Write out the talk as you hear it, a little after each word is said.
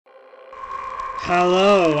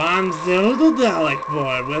Hello, I'm Zelda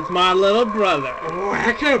Dalekborn with my little brother.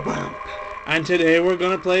 Whack-a-bump. And today we're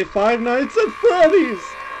gonna play Five Nights at Freddys.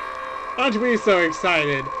 Aren't we so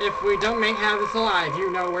excited? If we don't make this alive,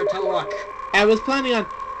 you know where to look. I was planning on...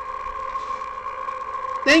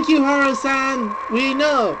 Thank you, Haru-san. We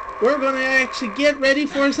know. We're gonna actually get ready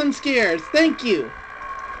for some scares. Thank you.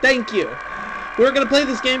 Thank you. We're gonna play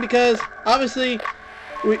this game because, obviously,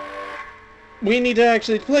 we need to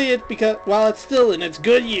actually play it because while it's still in its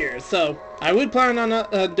good years. So I would plan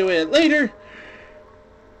on doing it later,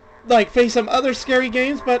 like face some other scary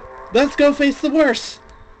games. But let's go face the worst.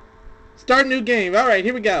 Start a new game. All right,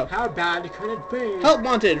 here we go. How bad could it be? Help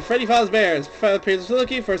wanted. Freddy Fazbear's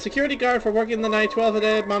facility for a security guard for working the night 12 a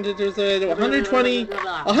day. Wanted to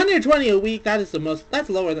 120 a week. That is the most.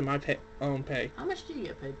 That's lower than my own pay. How much do you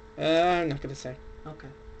get paid? I'm not gonna say. Okay.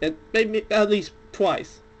 It made me at least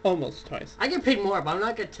twice. Almost twice. I get paid more, but I'm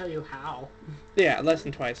not gonna tell you how. Yeah, less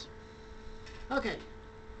than twice. Okay.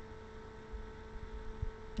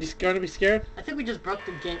 You gonna be scared? I think we just broke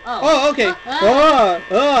the game. Oh. Oh, okay.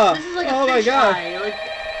 This is like a oh fish my god. eye. Like,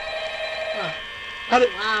 How that's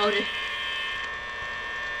did... loud.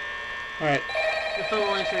 Alright. The phone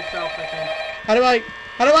will answer itself, I think.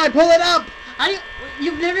 How do I pull it up?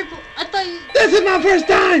 You've never... I thought you... This is my first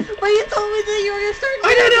time! But you told me that you were gonna start...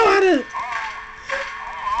 I don't know how to...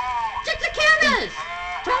 Check the cameras!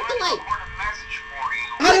 Drop the light!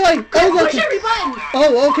 How do I... Push every button!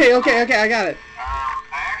 Oh, okay, I got it.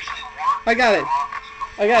 I got it.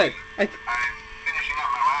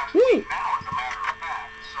 Woo!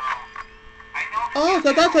 Oh,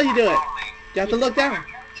 so that's how you do it. You have to look down.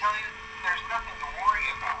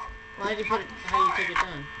 Why did you put it... How do you take it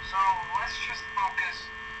down?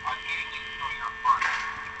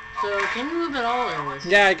 So, can you move at all or this?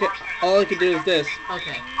 Yeah, all I can do is this.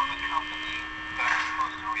 Okay.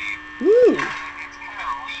 Woo!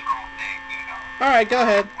 Alright, go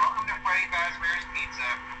ahead.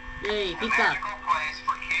 Yay, pizza.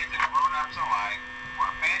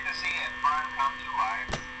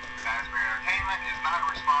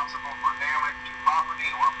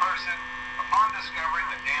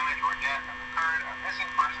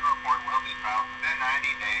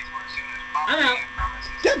 I'm out.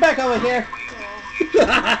 Get back over here.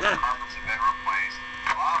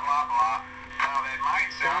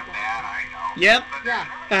 Yep. Yeah.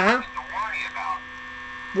 Uh-huh.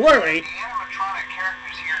 Worry. The animatronic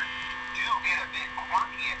characters here do get a bit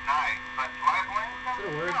quirky at night, but do I blame them? Is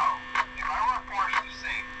that a word? No. If I were forced to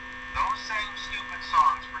sing those same stupid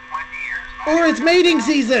songs for 20 years... Or it's mating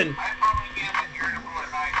season. I'd probably be a bit irritable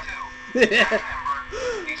at night, too. Remember,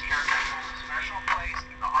 these characters hold a special place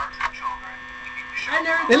in the hearts of children. We need to show I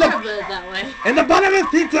never They thought look- of it that way. In the bottom of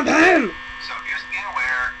pizza pan. So just be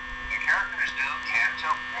aware, the characters do tend to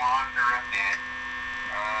wander a bit.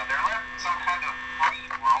 They're left in some kind of free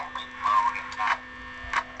roaming mode and not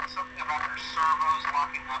something about their servos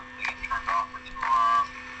locking up being turned off for too long.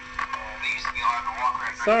 They used to be allowed to walk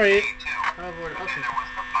around Sorry. during the day too. Oh, boy, But okay. then there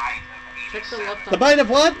was the bite of Check the 87. left The bite of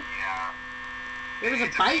what? Yeah. There was a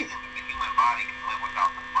It's bite? amazing that the human body can live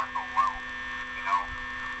without the frontal lobe, you know?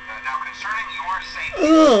 Now concerning your safety,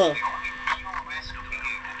 Ugh. the only real risk to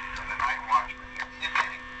you to the Night Watchman, if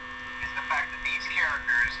any, is the fact that these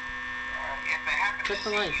characters, if they happen Check to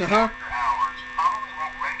the see lights. you after hours, probably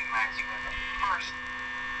won't recognize you as a person.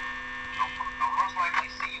 They'll most likely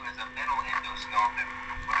see you as a metal endoskeleton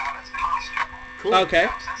without its costume. Cool. Okay.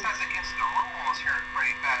 Now, since that's against the rules here at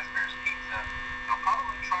Freddy Fazbear's Pizza, they'll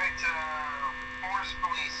probably try to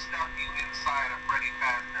forcefully stuff you inside a Freddy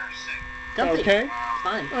Fazbear suit. Comfy. Okay.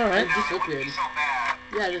 Fine. All right. It just Now, looked it wouldn't weird. be so bad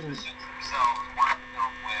Yeah, it if the isn't. suits themselves weren't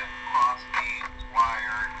filled with cross-beams,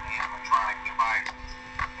 wired, animatronic devices,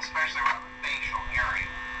 especially around the facial area.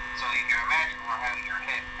 So you can imagine how having your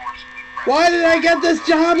head forcefully pressed Why did I get this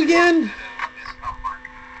job again? discomfort.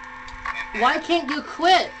 And Why can't you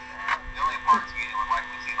quit? the only parts of you that would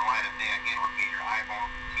likely see the light of day again would be your eyeball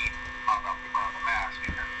teeth pop up in front of the mask.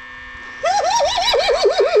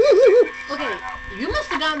 Okay, you must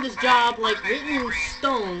have gotten this job, like, written in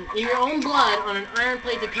stone, in your own blood, on an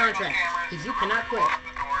iron-plated contract, because you cannot quit. Close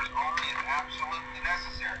the doors only if absolutely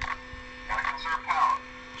necessary. Gotta conserve power.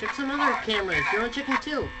 Check some other cameras. You're on checking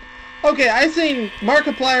too. Okay, I've seen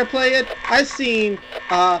Markiplier play it. I've seen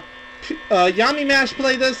Yami Mash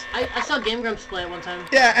play this. I saw Game Grumps play it one time.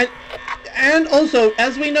 Yeah, and also,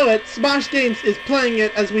 as we know it, Smosh Games is playing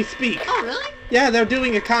it as we speak. Oh, really? Yeah, they're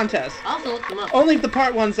doing a contest. I'll also look them up. Only the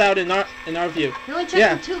part one's out in our view. You're only checking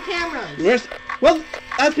Yeah. 2 cameras. Well,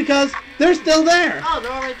 that's because they're still there. Oh,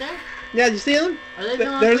 they're all right there? Yeah, you see them? Are they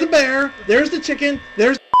still on There's a screen? bear. There's the chicken.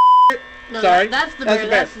 There's No, Sorry. that's the bear.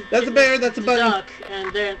 That's the bear. That's the bunny. duck,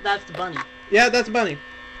 and that's the bunny. Yeah, that's a bunny.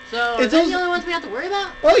 So, are those the only ones we have to worry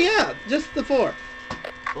about? Oh yeah, just the 4.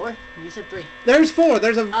 4? You said 3. There's 4.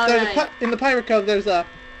 There's a in the Pirate Cove. There's a.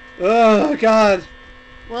 Oh God.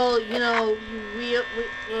 Well, you know, we're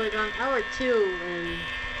like on hour 2, and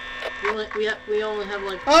we only have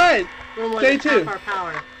like All right. a little more Day than 2. half our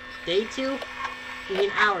power. Day 2? You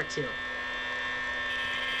mean hour 2?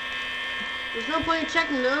 There's no point in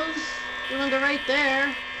checking those. They're right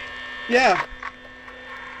there. Yeah.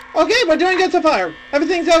 Okay, we're doing good so far.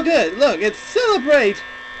 Everything's all good. Look, it's celebrate.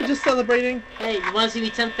 We're just celebrating. Hey, you want to see me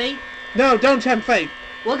tempt fate? No, don't tempt fate.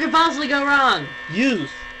 What could possibly go wrong? You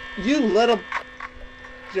little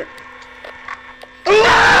jerk.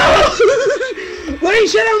 We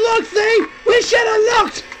should have looked, see? We should have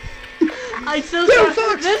looked. I'm so Dude, sorry.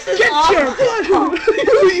 Fox, This is get awful.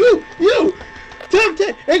 you.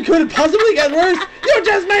 It could possibly get worse. You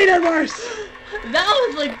just made it worse. That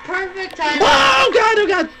was like perfect timing. Oh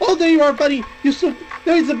God. Oh, there you are, bunny. There's the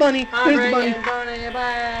bunny. I'm There's the bunny. bringing Bunny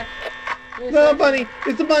back. No, bunny.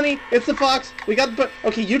 It's the bunny. It's the fox. We got the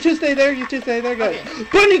okay, you two stay there. You two stay there. Go. Okay.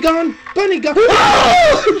 Bunny gone. Bunny gone.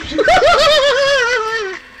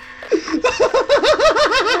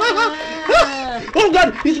 Oh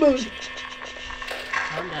God, he's moving.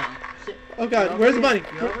 Calm down. Sit. Oh God, where's the bunny?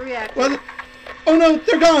 You're overreacting. Where's it? Oh no,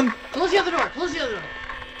 they're gone. Close the other door. Close the other door.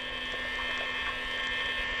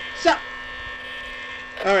 So.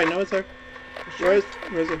 All right, no, it's there. Where's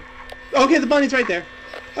it? Okay, the bunny's right there.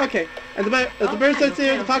 Okay, and the bear's still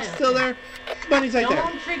there. The fox is still there. The bunny's right there.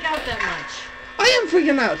 Don't freak out that much. I am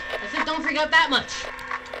freaking out. I said don't freak out that much.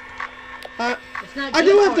 It's not I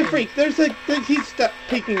good do have for to you. freak. He's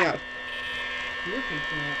peeking out. You're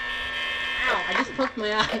freaking out. Ow, I just poked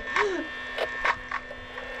my eye.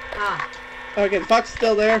 Ah. Okay, the fox is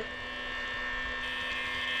still there.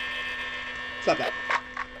 Stop that.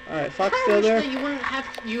 Alright, fox I still wish there. that you wouldn't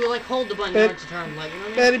have to, you like hold the button in order to turn, like, you know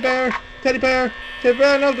what I mean? Teddy bear,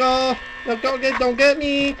 no go. No, don't get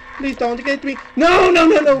me. Please don't get me.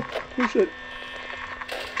 No. Who should?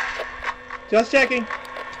 Just checking.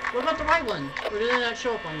 What about the right one? Or did that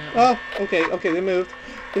show up on that one? Oh, okay, they moved.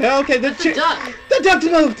 Yeah, okay, That's the duck. The duck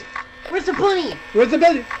moved. Where's the bunny? Where's the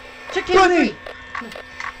bunny? Check camera Bunny! 3.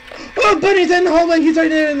 Oh, bunny's in the hallway. He's right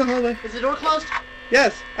there in the hallway. Is the door closed?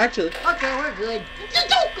 Yes, actually. Okay, we're good. Just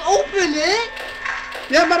don't open it!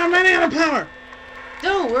 Yeah, but I'm running out of power.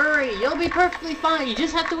 Don't worry, you'll be perfectly fine. You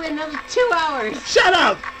just have to wait another 2 hours. Shut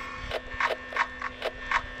up!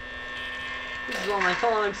 This is all my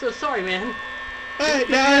fault. I'm so sorry, man. Hey, Wait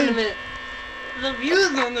a yeah. minute. The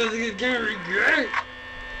views on this is gonna be great.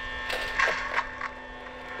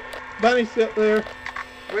 Bunny's still there.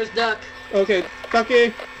 Where's Duck? Okay,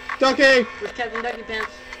 Ducky. Where's Captain Ducky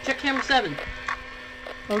Pants? Check camera 7.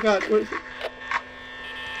 Oh God, where's it?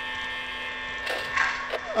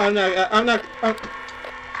 I'm not.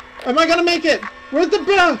 Am I gonna make it? Where's the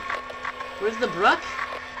bruh? Where's the Bruck?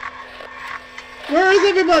 Where is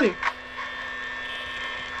everybody?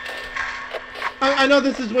 I know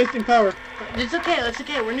this is wasting power. It's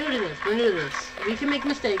okay, we're new to this, We can make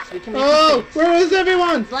mistakes, Oh, mistakes. where is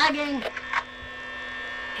everyone? It's lagging.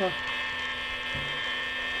 Oh,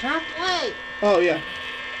 Turn off the light. oh yeah.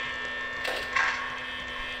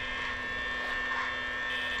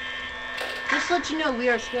 Just to let you know, we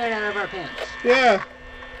are scared out of our pants. Yeah.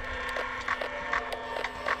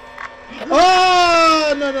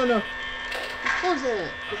 Oh, no. Close it.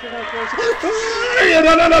 If you're gonna close it.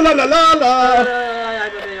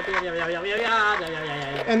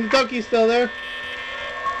 And the ducky's still there.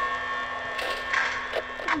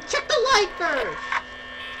 Check the light first.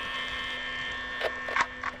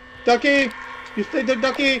 Ducky, you stay there,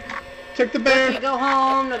 Ducky. Check the bear. Ducky, go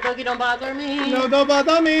home. No, Ducky, don't bother me. No, don't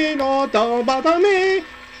bother me. No, don't bother me.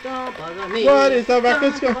 Don't bother me. What is the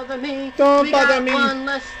record score? Don't bother me. Don't we bother got me. one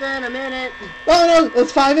less than a minute. Oh no,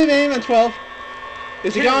 it's 5 a.m. and 12.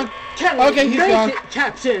 Is he gone? Okay, he's gone. It,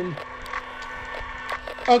 Captain.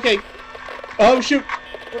 Okay. Oh shoot.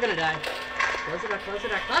 We're gonna die. Close it up.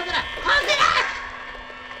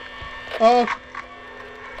 Oh.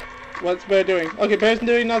 What's bear doing? Okay, bear's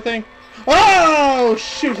doing nothing. Oh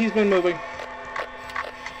shoot, he's been moving.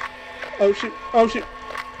 Oh shoot.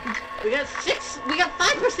 We got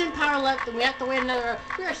 5% power left, and we have to wait another.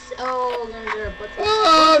 We are so under.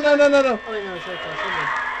 Oh no. Oh wait, no, it's right there. We're good.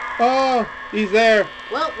 Oh, he's there.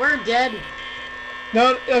 Well, we're dead.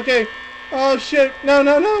 No, okay. Oh shit. No.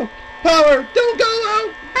 Power, don't go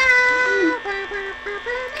out.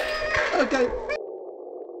 Okay.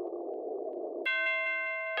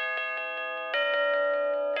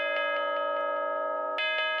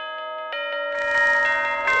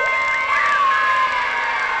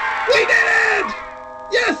 We did it!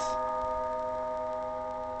 Yes!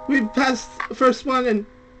 We passed the first one and...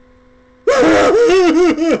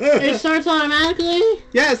 It starts automatically?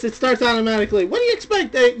 Yes, it starts automatically. What do you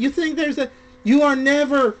expect? You think there's a... You are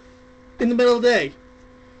never in the middle of the day.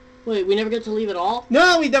 Wait, we never get to leave at all?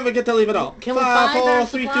 No, we never get to leave at all. Can we buy 5, 4, better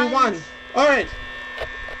 3, 2, supplies? 1. Alright.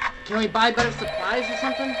 Can we buy better supplies or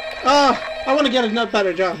something? I want to get a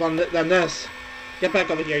better job on than this. Get back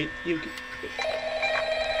over here. You...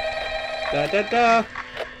 Da da da.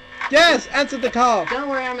 Yes, answer the call. Don't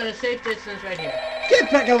worry, I'm at a safe distance right here. Get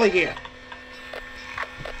back over here.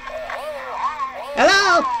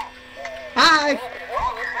 Hello? Hi.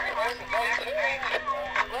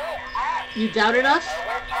 You doubted us?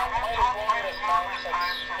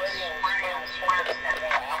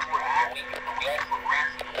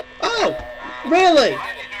 Oh, really?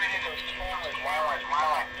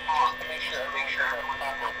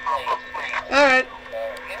 Alright.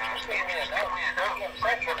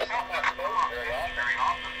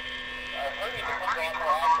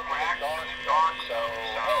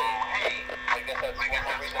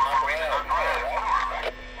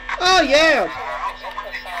 Oh, yeah.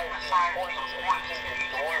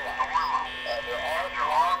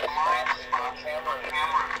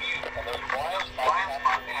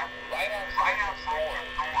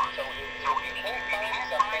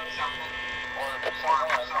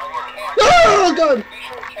 Oh, God.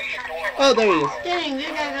 Oh, there he is. Dang, this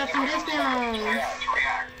guy got some discounts.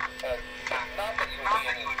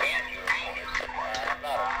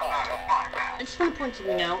 I just want to point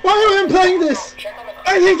something out. Why am I playing this?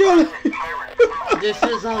 I hate you. This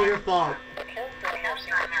is all your fault.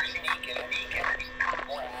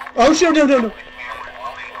 Oh, shit, no, no, no.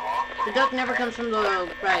 The duck never comes from the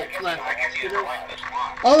right, left. The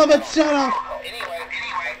duck- All of it shut off.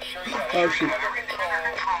 Oh, shoot.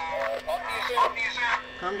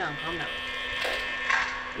 Calm down, calm down.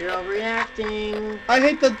 You're overreacting. I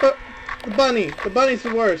hate the bunny. The bunny's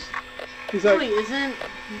the worst. He's like, Wait, isn't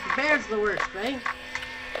the bear's the worst, right?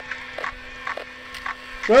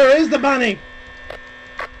 where is the bunny?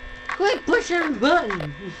 Quick, push your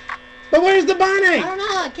button. But where's the I bunny? don't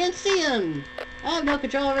know, I can't see him. I have no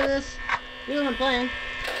control over this. You're the one playing.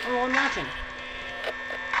 I'm the one watching.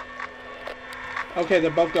 Okay,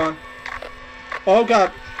 they're both gone. Oh,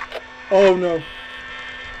 God. Oh, no.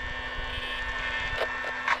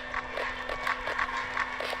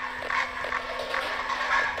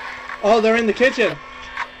 Oh, they're in the kitchen.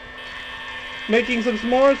 Making some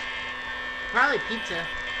s'mores? Probably pizza.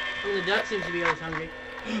 Oh, the duck seems to be always hungry.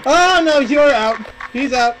 Oh, no, you're out.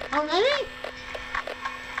 He's out. Oh, really?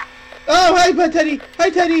 Oh, hi, Teddy. Hi,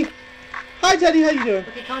 Teddy. Hi, Teddy. How you doing?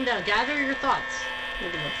 Okay, calm down. Gather your thoughts.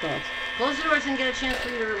 Look at my thoughts. Close the doors and get a chance for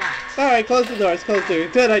you to relax. All right, close the doors. Close the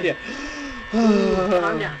doors. Good idea.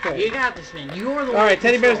 Calm down. Okay. You got this, man. You're the one. All right, in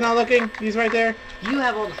Teddy Bear's control. not looking. He's right there. You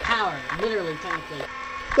have all the power, literally, technically.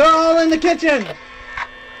 They're all in the kitchen.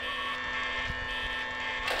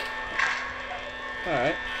 All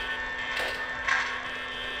right.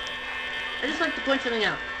 I just like to point something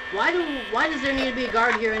out. Why does there need to be a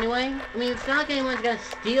guard here anyway? I mean, it's not like anyone's gonna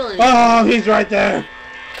steal anything. Oh, he's right there.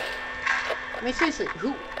 I mean, seriously,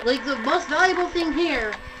 like, the most valuable thing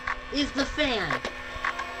here is the fan.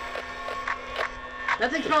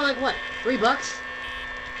 That thing's probably like, what, $3?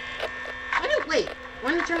 Wait,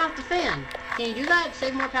 why don't you turn off the fan? Can you do that?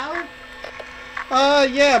 Save more power?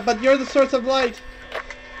 Yeah, but you're the source of light.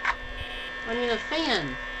 I mean, a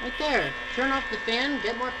fan. Right there. Turn off the fan,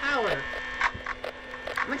 get more power.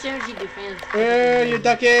 How much energy do fans... Where are you,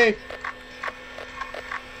 Ducky? Hey,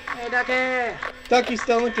 Ducky! Ducky's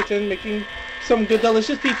still in the kitchen making some good,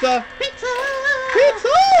 delicious pizza. Pizza! Pizza!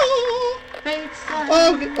 Pizza!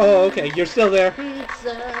 Oh, okay. You're still there.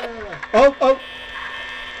 Pizza! Oh. Pizza,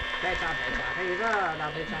 pizza, pizza,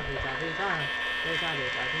 no, pizza, pizza, pizza. Pizza,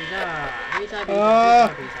 pizza, pizza. Pizza, pizza,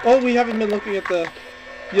 pizza, pizza. Oh, we haven't been looking at the...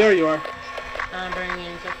 There you are. I'm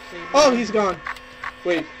bringing sexy... Oh, he's gone.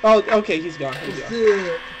 Wait. Oh, okay, he's gone. He's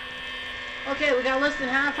gone. Okay, we got less than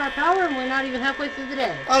half our power and we're not even halfway through the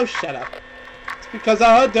day. Oh, shut up. It's because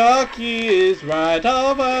our ducky is right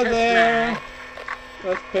over there. Right.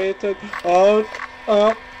 Let's pay attention. Oh,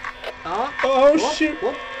 Whoop, shoot.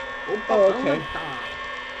 whoop, whoop, Oh, okay. whoop.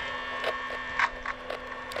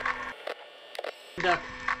 Duck.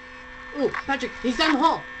 Ooh, Patrick, he's down the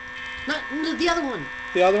hall. Not the other one.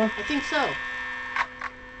 The other one? I think so.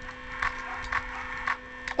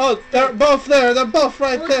 Oh, they're both there. They're both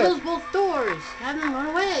right Well, there. close both doors. Have them run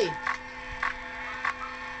away.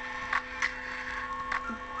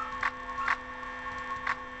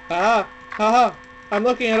 Haha. I'm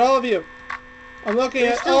looking at all of you. I'm looking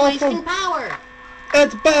You're at still all wasting from... power.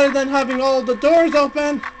 It's better than having all the doors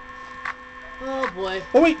open. Oh boy.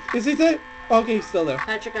 Oh wait, is he there? Okay, he's still there.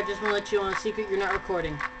 Patrick, I just want to let you on a secret. You're not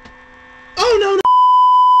recording. Oh no!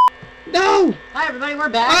 No! Hi everybody, we're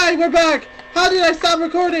back. Hi, we're back. How did I stop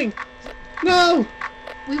recording? No!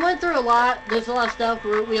 We went through a lot. There's a lot of stuff.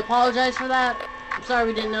 We apologize for that. I'm sorry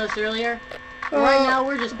we didn't notice earlier. Right now,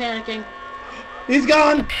 we're just panicking. He's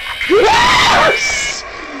gone. Yes!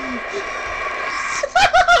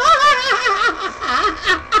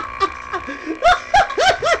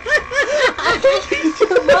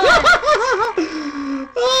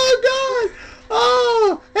 Oh God!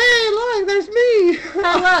 Oh, hey, look, there's me.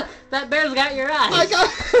 Oh look, that bear's got your eyes.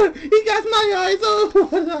 He got my eyes.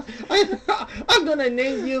 Oh, I'm gonna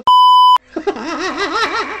name you.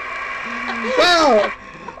 Well,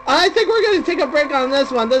 I think we're gonna take a break on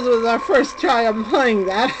this one. This was our first try of playing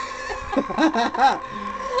that.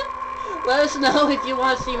 Let us know if you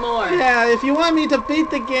want to see more. Yeah, if you want me to beat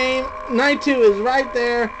the game, Night 2 is right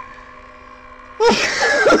there.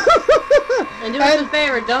 And do us a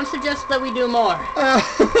favor, don't suggest that we do more.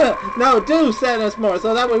 No, do send us more,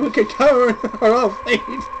 so that way we could cover our own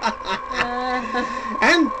face.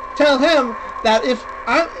 And tell him that if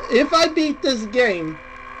I beat this game,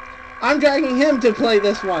 I'm dragging him to play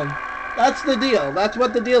this one. That's the deal. That's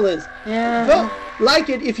what the deal is. Yeah. Vote like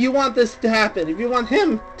it if you want this to happen. If you want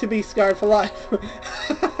him to be scarred for life.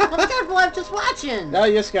 I'm scared for life just watching. No,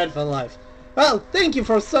 you're scarred for life. Well, thank you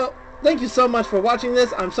so much for watching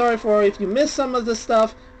this. I'm sorry for if you missed some of the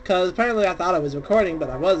stuff, because apparently I thought I was recording, but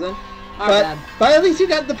I wasn't. But at least you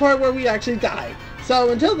got the part where we actually died. So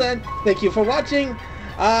until then, thank you for watching.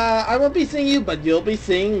 I won't be seeing you, but you'll be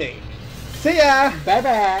seeing me. See ya!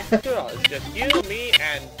 Bye-bye! It's just you, me,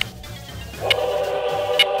 and...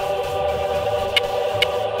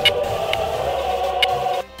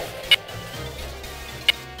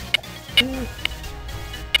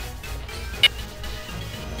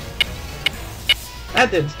 That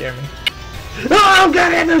didn't scare me. Oh,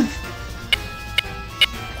 goodness!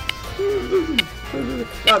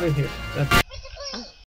 Not in here.